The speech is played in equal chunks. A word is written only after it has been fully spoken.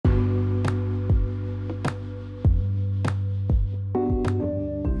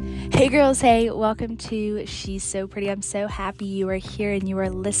Hey girls, hey, welcome to She's So Pretty. I'm so happy you are here and you are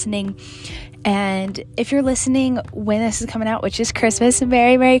listening. And if you're listening when this is coming out, which is Christmas,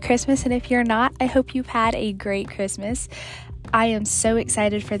 Merry Christmas. And if you're not, I hope you've had a great Christmas. I am so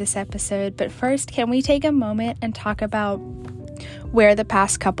excited for this episode. But first, can we take a moment and talk about where the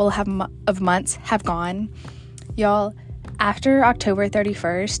past couple of months have gone? Y'all, after October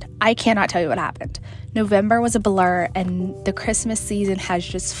 31st, I cannot tell you what happened. November was a blur, and the Christmas season has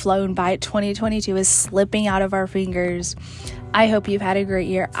just flown by. 2022 is slipping out of our fingers. I hope you've had a great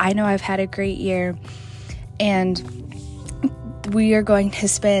year. I know I've had a great year, and we are going to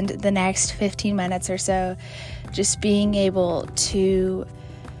spend the next 15 minutes or so just being able to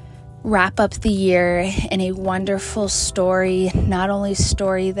wrap up the year in a wonderful story. Not only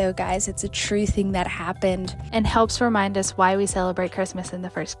story though, guys, it's a true thing that happened and helps remind us why we celebrate Christmas in the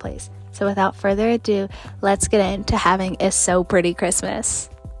first place. So without further ado, let's get into having a so pretty Christmas.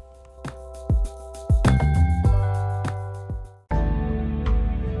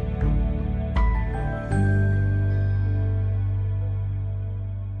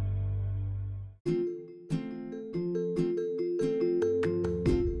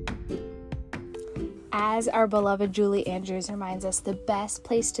 As our beloved Julie Andrews reminds us, the best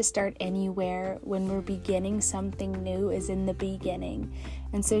place to start anywhere when we're beginning something new is in the beginning.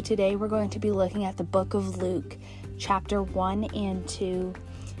 And so today we're going to be looking at the book of Luke, chapter 1 and 2.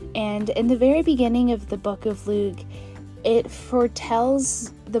 And in the very beginning of the book of Luke, it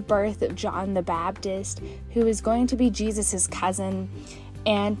foretells the birth of John the Baptist, who is going to be Jesus' cousin.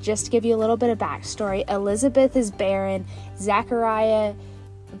 And just to give you a little bit of backstory, Elizabeth is barren. Zechariah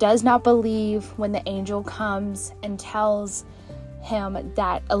does not believe when the angel comes and tells him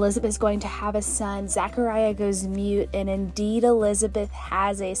that Elizabeth is going to have a son. Zechariah goes mute, and indeed Elizabeth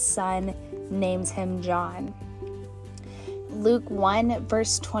has a son, names him John. Luke 1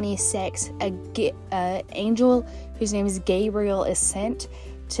 verse 26, an angel whose name is Gabriel is sent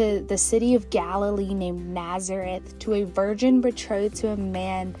to the city of Galilee named Nazareth to a virgin betrothed to a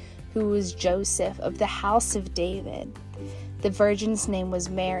man who was Joseph of the house of David. The virgin's name was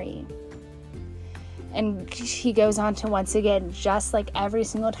Mary. And he goes on to once again, just like every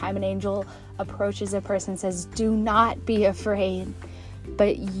single time an angel approaches a person, says, "Do not be afraid,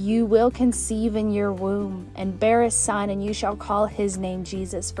 but you will conceive in your womb and bear a son, and you shall call his name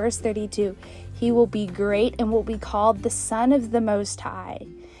Jesus." Verse 32, "He will be great and will be called the Son of the Most High,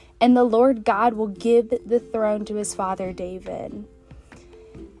 and the Lord God will give the throne to his father David."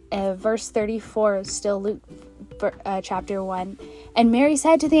 Verse 34, still Luke chapter 1. "And Mary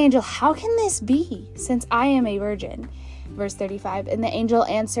said to the angel, 'How can this be, since I am a virgin?'" Verse 35, "And the angel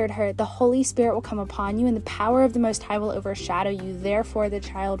answered her, 'The Holy Spirit will come upon you, and the power of the Most High will overshadow you. Therefore the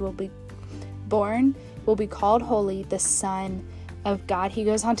child will be born, will be called holy, the Son of God.'" He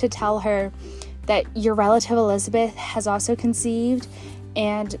goes on to tell her that your relative Elizabeth has also conceived,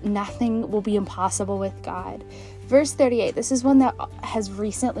 and nothing will be impossible with God. Verse 38, this is one that has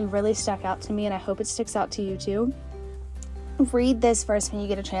recently really stuck out to me, and I hope it sticks out to you too. Read this verse when you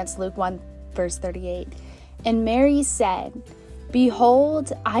get a chance, Luke 1, verse 38. "And Mary said,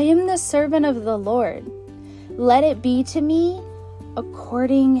 'Behold, I am the servant of the Lord. Let it be to me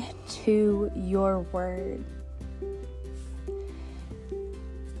according to your word.'"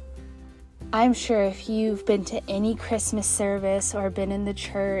 I'm sure if you've been to any Christmas service or been in the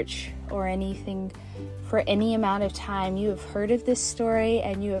church or anything for any amount of time, you have heard of this story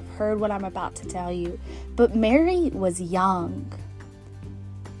and you have heard what I'm about to tell you. But Mary was young.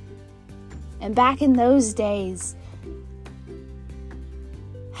 And back in those days,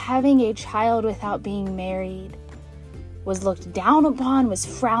 having a child without being married was looked down upon, was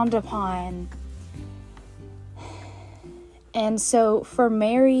frowned upon. And so for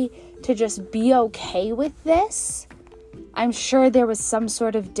Mary to just be okay with this, I'm sure there was some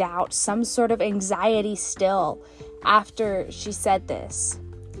sort of doubt, some sort of anxiety still after she said this.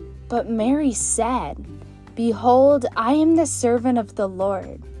 But Mary said, "Behold, I am the servant of the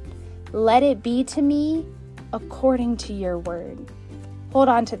Lord. Let it be to me according to your word." Hold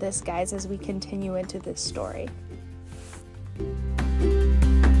on to this, guys, as we continue into this story.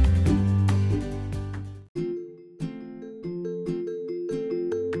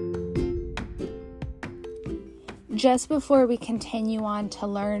 Just before we continue on to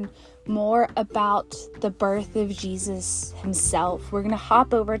learn more about the birth of Jesus himself, we're going to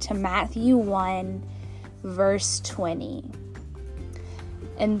hop over to Matthew 1, verse 20.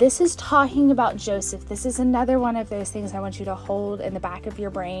 And this is talking about Joseph. This is another one of those things I want you to hold in the back of your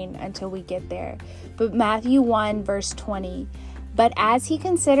brain until we get there. But Matthew 1, verse 20, But as he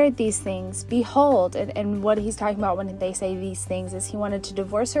considered these things, behold, and what he's talking about when they say these things is he wanted to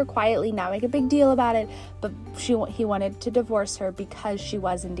divorce her quietly, not make a big deal about it, but he wanted to divorce her because she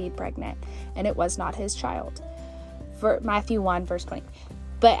was indeed pregnant, and it was not his child. For Matthew 1, verse 20.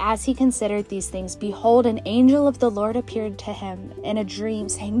 But as he considered these things, behold, an angel of the Lord appeared to him in a dream,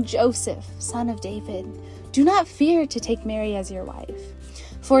 saying, Joseph, son of David, do not fear to take Mary as your wife,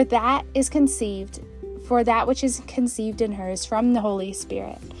 for that which is conceived in her is from the Holy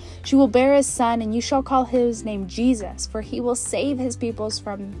Spirit. She will bear a son, and you shall call his name Jesus, for he will save his peoples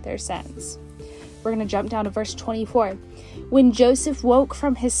from their sins. We're going to jump down to verse 24. When Joseph woke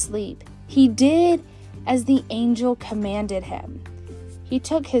from his sleep, he did as the angel commanded him. He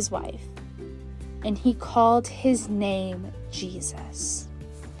took his wife, and he called his name Jesus.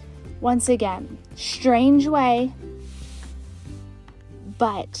 Once again, strange way,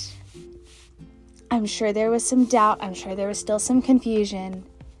 but I'm sure there was some doubt. I'm sure there was still some confusion.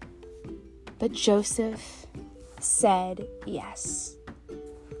 But Joseph said yes.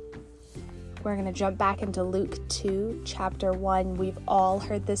 We're going to jump back into Luke 2, chapter 1. We've all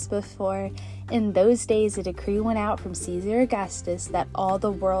heard this before. In those days, a decree went out from Caesar Augustus that all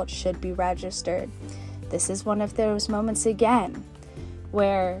the world should be registered. This is one of those moments again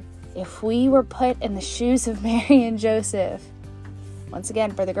where if we were put in the shoes of Mary and Joseph, once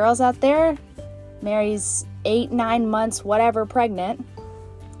again, for the girls out there, Mary's 8-9 months, whatever, pregnant.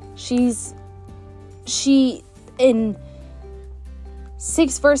 She in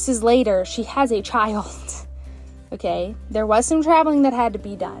 6 verses later, she has a child. Okay, there was some traveling that had to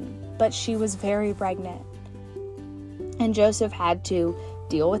be done, but she was very pregnant. And Joseph had to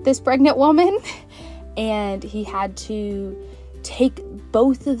deal with this pregnant woman, and he had to take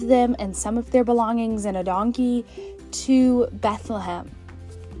both of them and some of their belongings and a donkey to Bethlehem.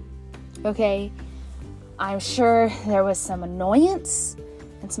 Okay, I'm sure there was some annoyance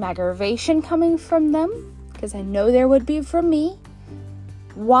and some aggravation coming from them, because I know there would be from me.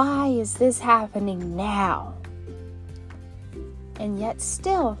 Why is this happening now? And yet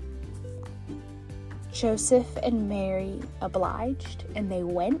still, Joseph and Mary obliged, and they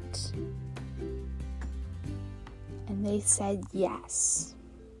went, and they said yes.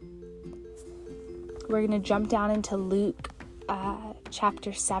 We're going to jump down into Luke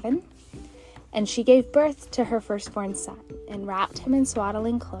chapter 7. And she gave birth to her firstborn son, and wrapped him in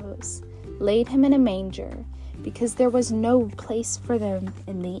swaddling clothes, laid him in a manger, because there was no place for them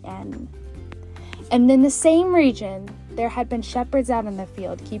in the inn. And in the same region, there had been shepherds out in the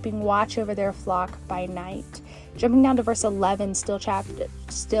field, keeping watch over their flock by night. Jumping down to verse 11, chapter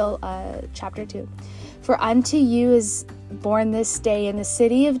 2. For unto you is born this day in the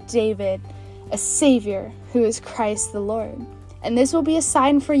city of David a Savior, who is Christ the Lord. And this will be a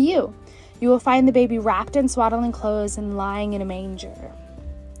sign for you. You will find the baby wrapped in swaddling clothes and lying in a manger.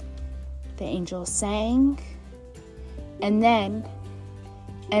 The angel sang. And then,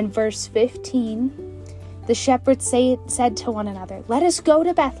 in verse 15, the shepherds said to one another, let us go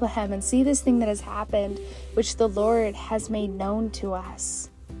to Bethlehem and see this thing that has happened, which the Lord has made known to us.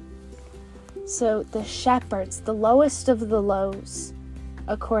 So the shepherds, the lowest of the lows,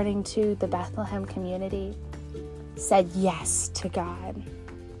 according to the Bethlehem community, said yes to God.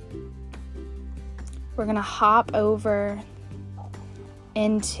 We're going to hop over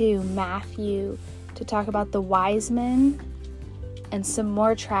into Matthew to talk about the wise men and some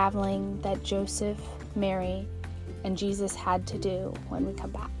more traveling that Joseph, Mary, and Jesus had to do when we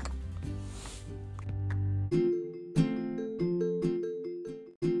come back.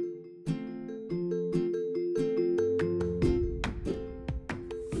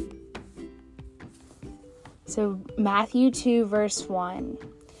 So Matthew 2, verse 1.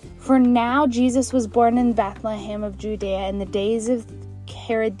 For now Jesus was born in Bethlehem of Judea in the days of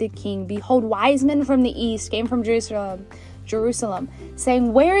Herod the king. Behold, wise men from the east came from Jerusalem,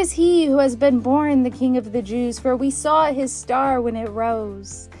 saying, where is he who has been born the King of the Jews? For we saw his star when it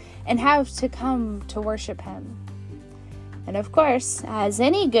rose, and have to come to worship him. And of course, as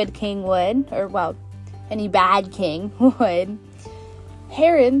any good king would, any bad king would,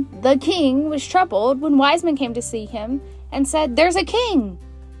 Herod the king was troubled when wise men came to see him and said, there's a king.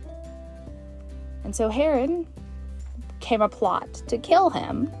 And so Herod came a plot to kill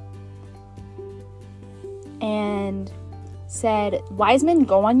him and said, wise men,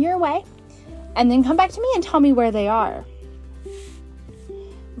 go on your way and then come back to me and tell me where they are.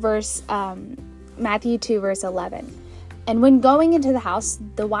 Matthew 2, verse 11. And when going into the house,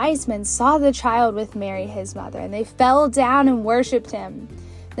 the wise men saw the child with Mary, his mother, and they fell down and worshipped him.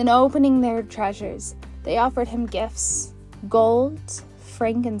 Then opening their treasures, they offered him gifts, gold,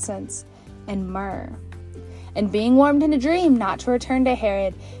 frankincense, and myrrh. And being warned in a dream not to return to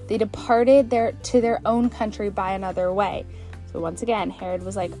Herod, they departed to their own country by another way. So once again, Herod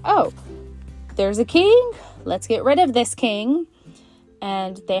was like, oh, there's a king. Let's get rid of this king.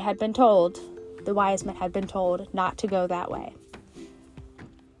 And they had been told, the wise men had been told not to go that way.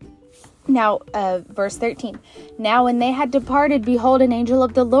 Now, verse 13. Now when they had departed, behold, an angel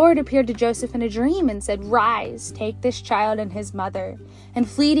of the Lord appeared to Joseph in a dream and said, Rise, take this child and his mother, and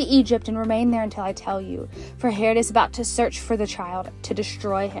flee to Egypt and remain there until I tell you. For Herod is about to search for the child to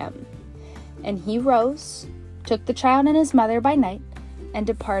destroy him. And he rose, took the child and his mother by night, and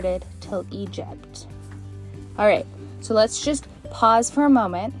departed till Egypt. All right, so let's just pause for a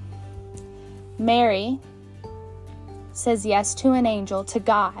moment. Mary says yes to an angel, to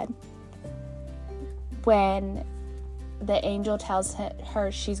God, when the angel tells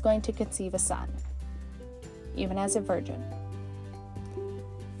her she's going to conceive a son, even as a virgin.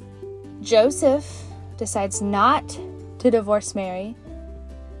 Joseph decides not to divorce Mary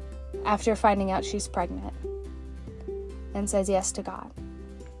after finding out she's pregnant and says yes to God.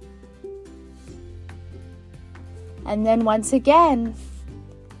 And then once again,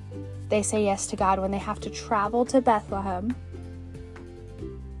 they say yes to God when they have to travel to Bethlehem.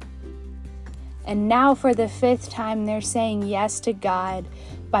 And now for the 5th time, they're saying yes to God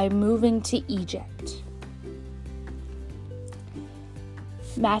by moving to Egypt.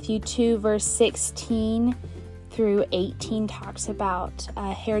 Matthew 2, verse 16 through 18 talks about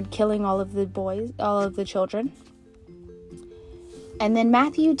Herod killing all of the children. And then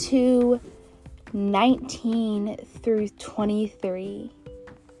Matthew 2, 19 through 23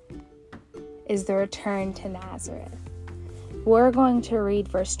 is the return to Nazareth. We're going to read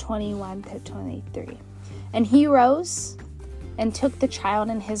verse 21 to 23. And he rose and took the child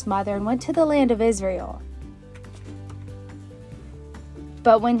and his mother and went to the land of Israel.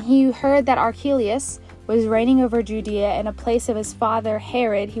 But when he heard that Archelaus was reigning over Judea in a place of his father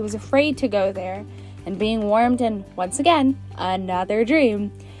Herod, he was afraid to go there. And being warned in, once again, another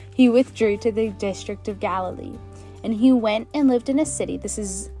dream, he withdrew to the district of Galilee. And he went and lived in a city. This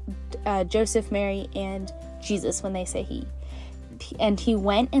is Joseph, Mary, and Jesus when they say he. And he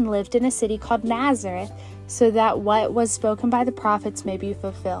went and lived in a city called Nazareth, so that what was spoken by the prophets may be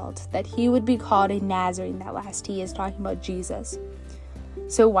fulfilled, that he would be called a Nazarene. That last he is talking about Jesus.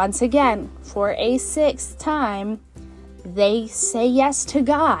 So once again, for a 6th time, they say yes to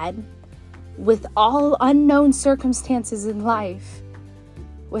God with all unknown circumstances in life,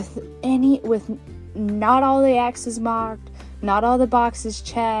 with not all the X's marked, not all the boxes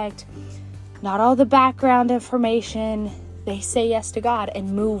checked, not all the background information. They say yes to God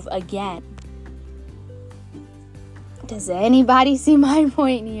and move again. Does anybody see my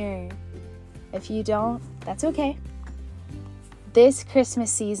point here? If you don't, that's okay. This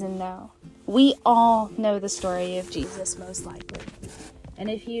Christmas season, though, we all know the story of Jesus, most likely.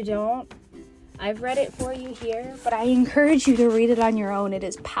 And if you don't, I've read it for you here, but I encourage you to read it on your own. It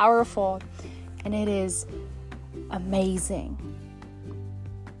is powerful and it is amazing.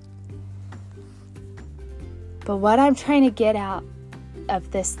 But what I'm trying to get out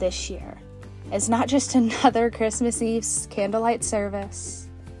of this year is not just another Christmas Eve candlelight service,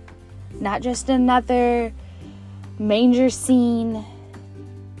 not just another manger scene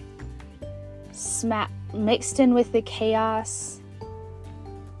mixed in with the chaos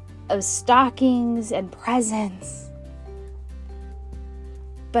of stockings and presents,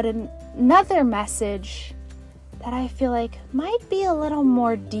 but another message that I feel like might be a little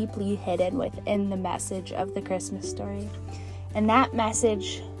more deeply hidden within the message of the Christmas story. And that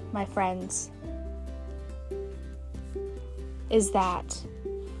message, my friends, is that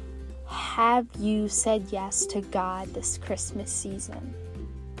have you said yes to God this Christmas season?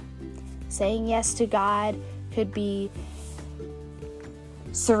 Saying yes to God could be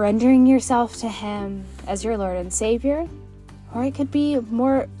surrendering yourself to Him as your Lord and Savior, or it could be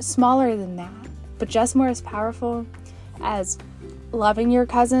more smaller than that, but just more as powerful as loving your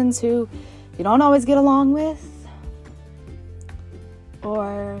cousins who you don't always get along with,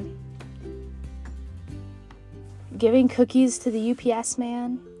 or giving cookies to the UPS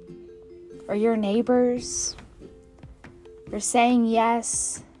man, or your neighbors, or saying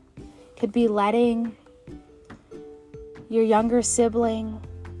yes could be letting your younger sibling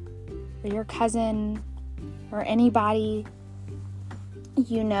or your cousin or anybody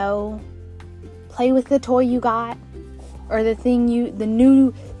you know play with the toy you got, or the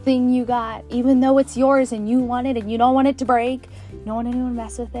new thing you got, even though it's yours and you want it and you don't want it to break, you don't want anyone to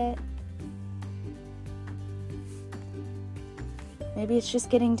mess with it. Maybe it's just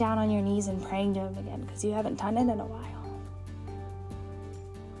getting down on your knees and praying to Him again because you haven't done it in a while.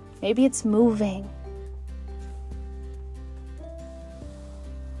 Maybe it's moving.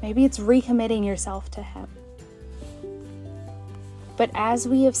 Maybe it's recommitting yourself to Him. But as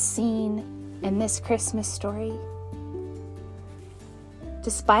we have seen in this Christmas story,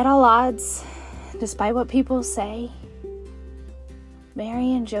 despite all odds, despite what people say,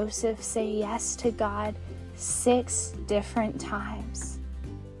 Mary and Joseph say yes to God 6 different times.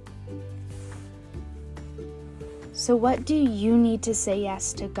 So what do you need to say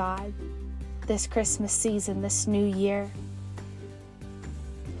yes to God this Christmas season, this new year?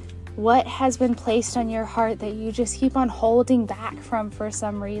 What has been placed on your heart that you just keep on holding back from for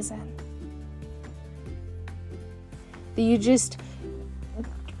some reason? That you just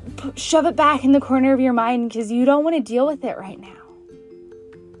shove it back in the corner of your mind because you don't want to deal with it right now.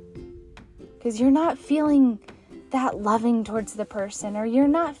 Because you're not feeling that loving towards the person, or you're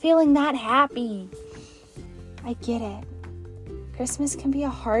not feeling that happy. I get it. Christmas can be a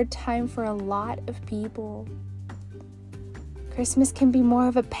hard time for a lot of people. Christmas can be more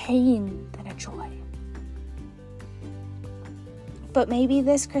of a pain than a joy. But maybe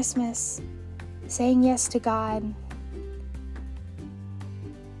this Christmas, saying yes to God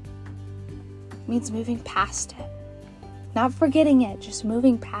means moving past it. Not forgetting it, just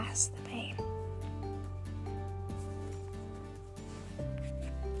moving past the pain.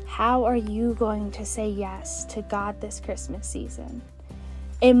 How are you going to say yes to God this Christmas season?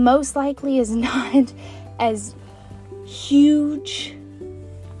 It most likely is not as huge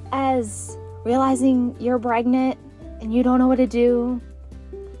as realizing you're pregnant and you don't know what to do,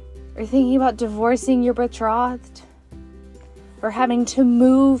 or thinking about divorcing your betrothed, or having to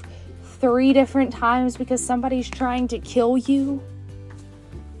move 3 different times because somebody's trying to kill you.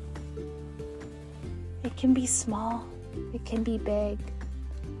 It can be small, it can be big.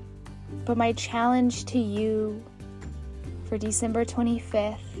 But my challenge to you for December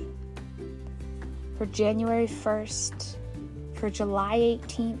 25th, for January 1st, for July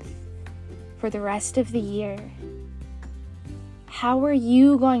 18th, for the rest of the year, how are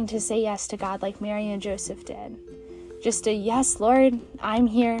you going to say yes to God like Mary and Joseph did? Just a yes, Lord, I'm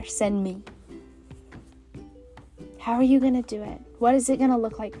here, send me. How are you going to do it? What is it going to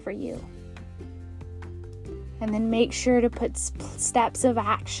look like for you? And then make sure to put steps of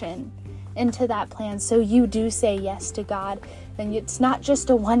action into that plan so you do say yes to God. And it's not just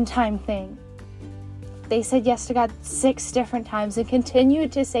a one-time thing. They said yes to God 6 different times and continue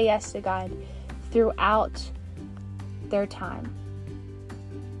to say yes to God throughout their time.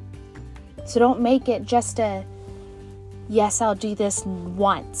 So don't make it just a, yes, I'll do this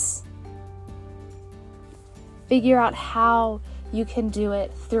once. Figure out how you can do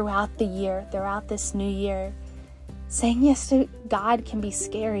it throughout the year, throughout this new year. Saying yes to God can be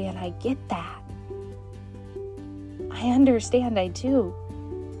scary, and I get that. I understand, I do.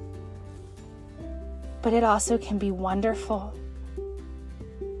 But it also can be wonderful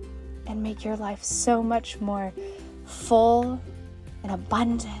and make your life so much more full and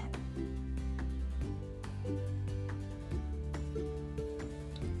abundant.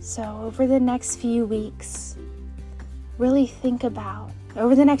 So over the next few weeks, really think about,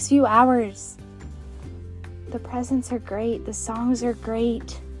 over the next few hours, the presents are great, the songs are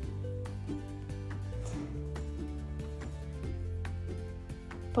great.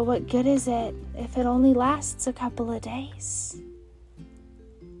 But what good is it if it only lasts a couple of days?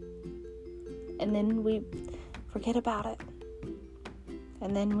 And then we forget about it.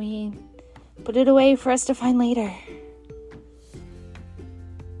 And then we put it away for us to find later.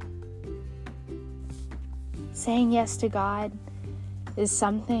 Saying yes to God is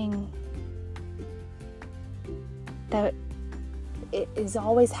something that it is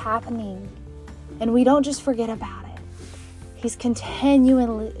always happening, and we don't just forget about it. He's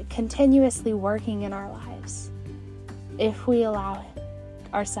continuously working in our lives if we allow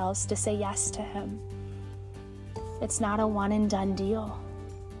ourselves to say yes to Him. It's not a one and done deal.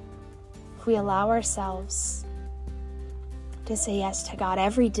 If we allow ourselves to say yes to God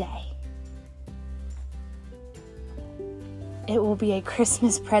every day, it will be a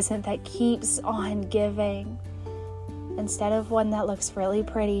Christmas present that keeps on giving, instead of one that looks really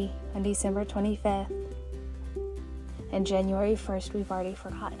pretty on December 25th. And January 1st, we've already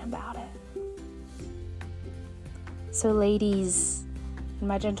forgotten about it. So ladies and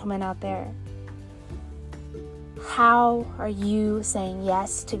my gentlemen out there, how are you saying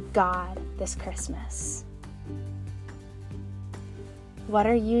yes to God this Christmas? What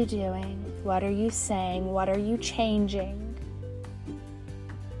are you doing? What are you saying? What are you changing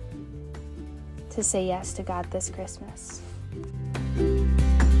to say yes to God this Christmas?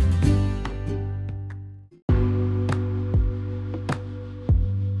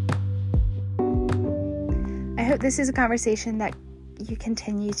 I hope this is a conversation that you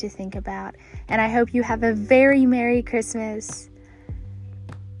continue to think about. And I hope you have a very Merry Christmas.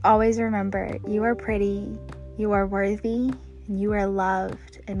 Always remember, you are pretty, you are worthy, and you are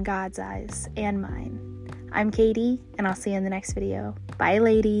loved in God's eyes and mine. I'm Katie, and I'll see you in the next video. Bye,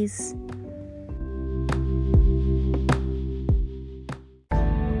 ladies.